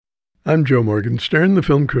I'm Joe Morgenstern, the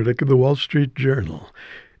film critic of the Wall Street Journal.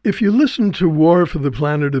 If you listen to War for the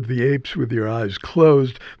Planet of the Apes with your eyes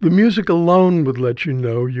closed, the music alone would let you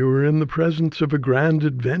know you were in the presence of a grand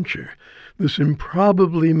adventure. This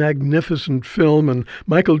improbably magnificent film and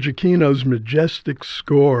Michael Giacchino's majestic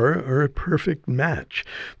score are a perfect match.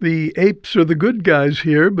 The apes are the good guys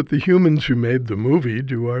here, but the humans who made the movie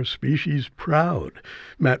do our species proud.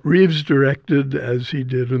 Matt Reeves directed, as he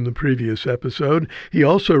did in the previous episode. He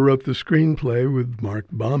also wrote the screenplay with Mark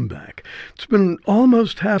Bomback. It's been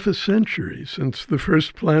almost half a century since the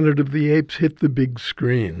first Planet of the Apes hit the big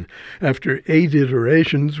screen. After 8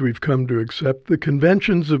 iterations, we've come to accept the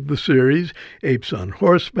conventions of the series: apes on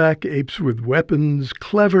horseback, apes with weapons,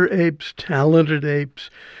 clever apes, talented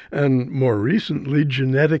apes, and more recently,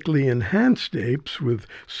 genetically enhanced apes with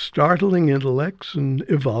startling intellects and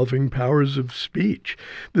evolving powers of speech.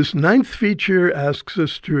 This 9th feature asks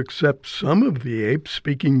us to accept some of the apes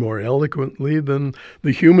speaking more eloquently than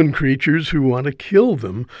the human creatures who want to kill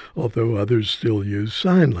them, although others still use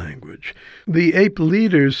sign language. The ape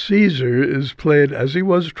leader, Caesar, is played, as he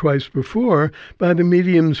was twice before, by the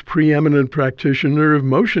medium's preeminent practitioner of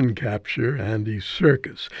motion capture, Andy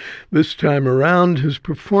Serkis. This time around, his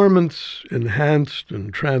performance, enhanced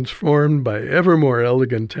and transformed by ever more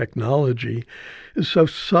elegant technology, is so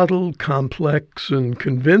subtle, complex, and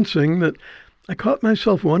convincing that I caught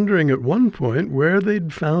myself wondering at one point where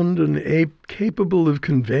they'd found an ape capable of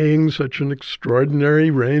conveying such an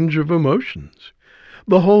extraordinary range of emotions.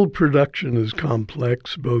 The whole production is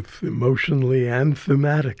complex, both emotionally and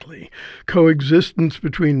thematically. Coexistence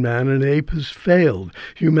between man and ape has failed.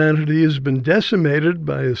 Humanity has been decimated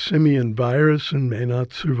by a simian virus and may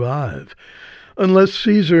not survive. Unless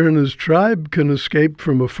Caesar and his tribe can escape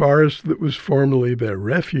from a forest that was formerly their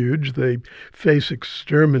refuge, they face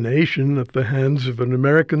extermination at the hands of an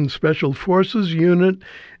American Special Forces unit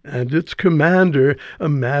and its commander, a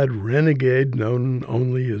mad renegade known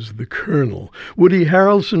only as the Colonel. Woody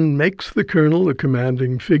Harrelson makes the Colonel a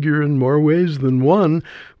commanding figure in more ways than one,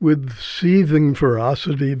 with seething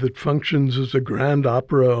ferocity that functions as a grand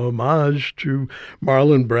opera homage to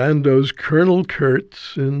Marlon Brando's Colonel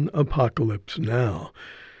Kurtz in Apocalypse Now.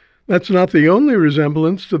 That's not the only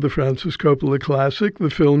resemblance to the Francis Coppola classic.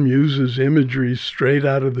 The film uses imagery straight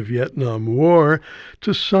out of the Vietnam War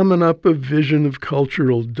to summon up a vision of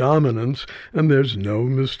cultural dominance, and there's no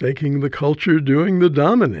mistaking the culture doing the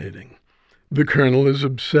dominating. The Colonel is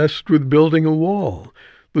obsessed with building a wall.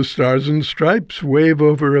 The Stars and Stripes wave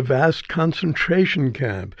over a vast concentration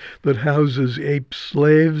camp that houses ape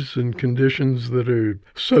slaves in conditions that are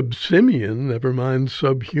sub-simian, never mind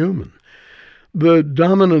subhuman. The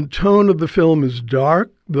dominant tone of the film is dark,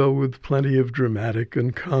 though with plenty of dramatic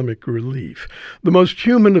and comic relief. The most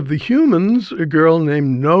human of the humans, a girl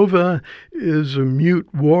named Nova, is a mute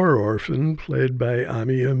war orphan played by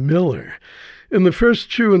Amia Miller. In the first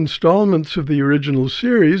 2 installments of the original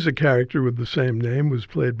series, a character with the same name was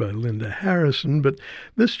played by Linda Harrison, but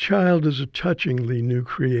this child is a touchingly new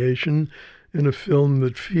creation in a film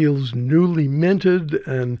that feels newly minted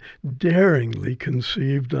and daringly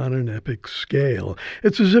conceived on an epic scale.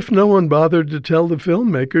 It's as if no one bothered to tell the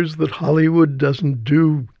filmmakers that Hollywood doesn't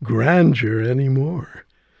do grandeur anymore.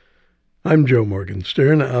 I'm Joe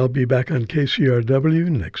Morgenstern. I'll be back on KCRW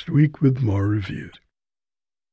next week with more reviews.